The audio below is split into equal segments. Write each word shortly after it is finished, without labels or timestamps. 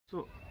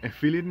So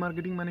affiliate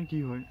marketing মানে কি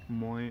হয়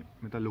মই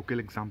এটা লোকেল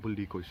এক্সাম্পল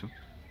দি কৈছোঁ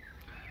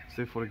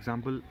সে ফৰ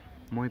এক্সাম্পল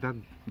মই এটা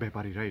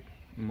বেপাৰী ৰাইট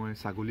মই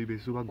ছাগলী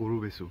বেচোঁ বা গৰু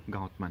বেচোঁ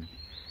গাঁৱত মানে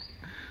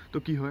তো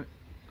কি হয়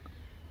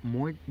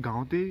মই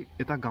গাঁৱতেই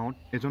এটা গাঁৱত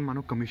এজন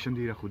মানুহ কমিশ্যন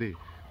দি ৰাখোঁ দেই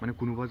মানে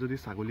কোনোবা যদি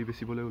ছাগলী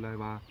বেচিবলৈ ওলায়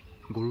বা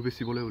গৰু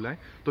বেচিবলৈ ওলায়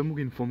তই মোক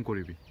ইনফৰ্ম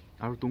কৰিবি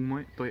আৰু তোক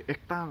মই তই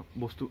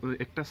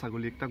একটা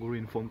ছাগলী একটা গৰু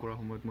ইনফৰ্ম কৰাৰ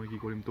সময়ত মই কি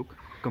কৰিম তোক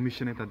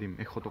কমিশ্যন এটা দিম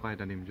 100 টকা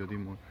এটা দিম যদি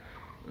মোৰ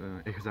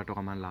 1000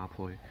 টকামান লাভ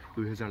হয়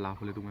 2000 লাভ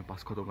হ'লে তোক মই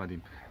 500 টকা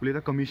দিম বুলি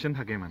এটা কমিশ্যন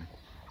থাকে মানে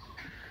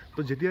তো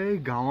যেতিয়া এই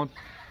গাঁৱত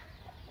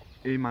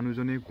এই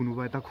মানুহজনে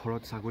কোনোবা এটা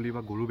ঘৰত ছাগলী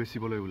বা গৰু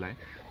বেচিবলৈ ওলায়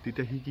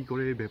তেতিয়া সি কি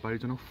কৰে এই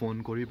বেপাৰীজনক ফোন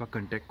কৰি বা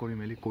কণ্টেক্ট কৰি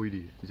মেলি কৈ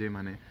দিয়ে যে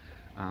মানে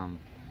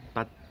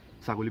তাত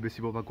ছাগলী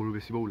বেচিব বা গৰু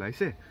বেচিব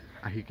ওলাইছে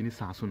আহি কিনি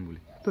চাচোন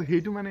বুলি তো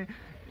সেইটো মানে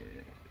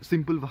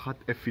সিম্পল ভাষাত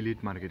এফিলিয়েট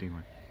মাৰ্কেটিং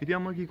হয় এতিয়া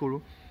মই কি কৰোঁ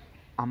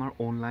আমাৰ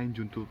অনলাইন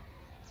যোনটো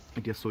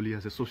এতিয়া চলি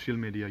আছে social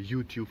media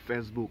YouTube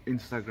Facebook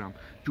Instagram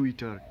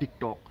Twitter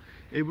TikTok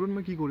এইবোৰত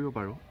মই কি কৰিব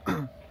পাৰোঁ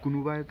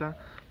কোনোবা এটা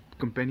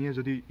কোম্পানীয়ে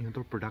যদি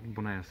ইহঁতৰ প্ৰডাক্ট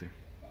বনাই আছে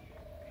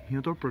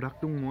সিহঁতৰ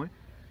প্ৰডাক্টটোক মই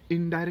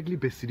ইনডাইৰেক্টলি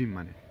বেছি দিম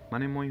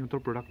মানে মই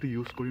সিহঁতৰ প্ৰডাক্টটো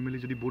ইউজ কৰি মেলি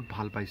যদি বহুত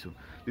ভাল পাইছোঁ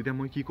তেতিয়া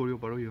মই কি কৰিব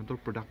পাৰোঁ সিহঁতৰ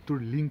প্ৰডাক্টটোৰ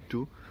লিংকটো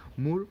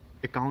মোৰ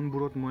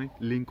একাউণ্টবোৰত মই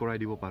লিংক কৰাই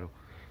দিব পাৰোঁ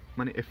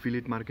মানে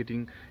এফিলিয়েট মাৰ্কেটিং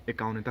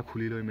একাউণ্ট এটা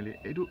খুলি লৈ মেলি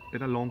এইটো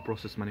এটা লং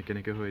প্ৰচেছ মানে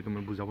কেনেকৈ হয় এইটো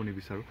মই বুজাব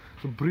নিবিচাৰোঁ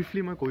চ'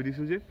 ব্ৰিফলি মই কৈ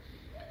দিছোঁ যে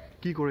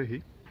কি কৰে সি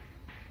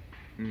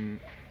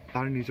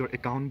তাৰ নিজৰ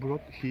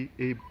একাউণ্টবোৰত সি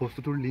এই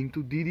বস্তুটোৰ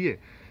লিংকটো দি দিয়ে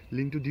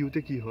লিংকটো দিওঁতে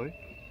কি হয়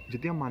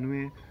যেতিয়া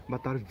মানুহে বা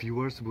তাৰ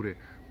ভিউৱাৰ্ছবোৰে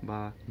বা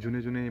যোনে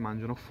যোনে এই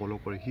মানুহজনক ফ'ল'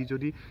 কৰে সি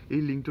যদি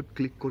এই লিংকটোত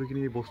ক্লিক কৰি কিনি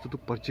এই বস্তুটো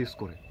পাৰচেজ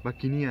কৰে বা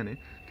কিনি আনে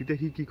তেতিয়া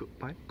সি কি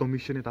পায়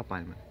কমিশ্যন এটা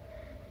পায় মানে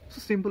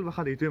চ' চিম্পল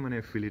ভাষাত এইটোৱে মানে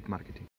এফিলিয়েট মাৰ্কেটিং